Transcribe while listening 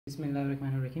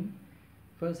Bismillahirrahmanirrahim.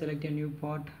 First select a new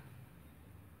part,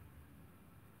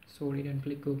 solid, and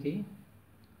click OK.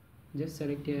 Just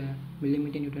select a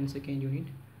millimeter Newton second unit.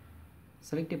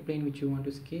 Select a plane which you want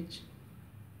to sketch,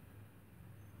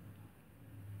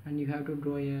 and you have to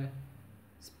draw a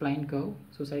spline curve.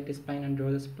 So select a spline and draw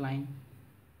the spline,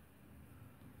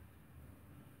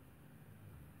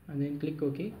 and then click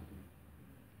OK.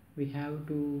 We have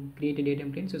to create a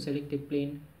datum plane, so select a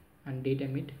plane and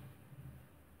datum it.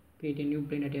 Create a new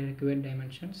plane at your required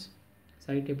dimensions.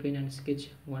 Select a plane and sketch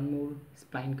one more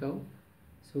spline curve.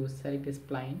 So select a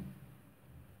spline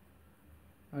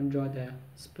and draw the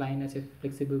spline as a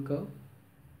flexible curve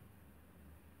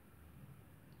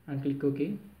and click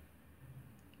OK.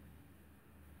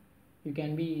 You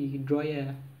can draw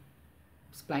a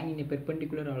spline in a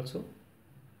perpendicular also.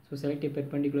 So select a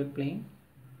perpendicular plane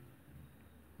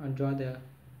and draw the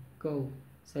curve.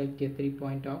 Select a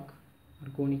 3-point arc or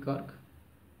conic arc.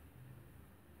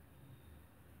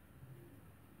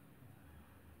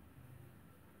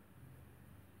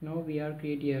 Now we are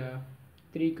creating a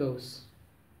 3 curves.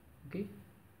 Okay,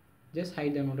 just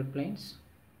hide the noted planes.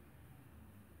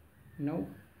 Now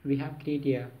we have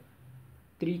created a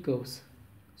 3 curves.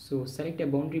 So select a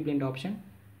boundary blend option.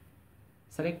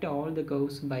 Select all the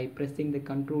curves by pressing the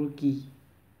Control key.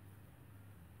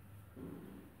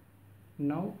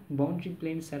 Now boundary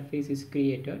plane surface is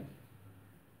created.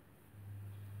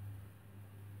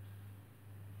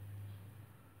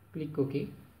 Click OK.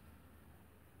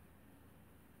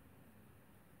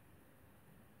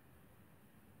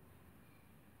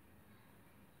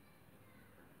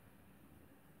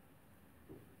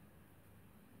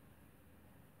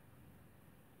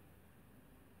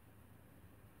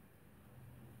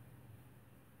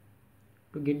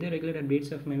 To get the regular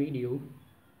updates of my video,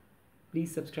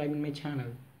 please subscribe in my channel,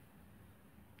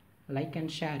 like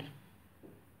and share.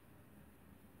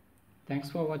 Thanks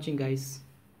for watching, guys.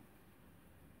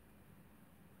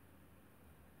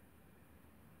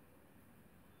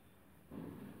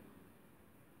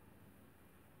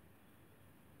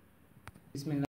 Bismillah.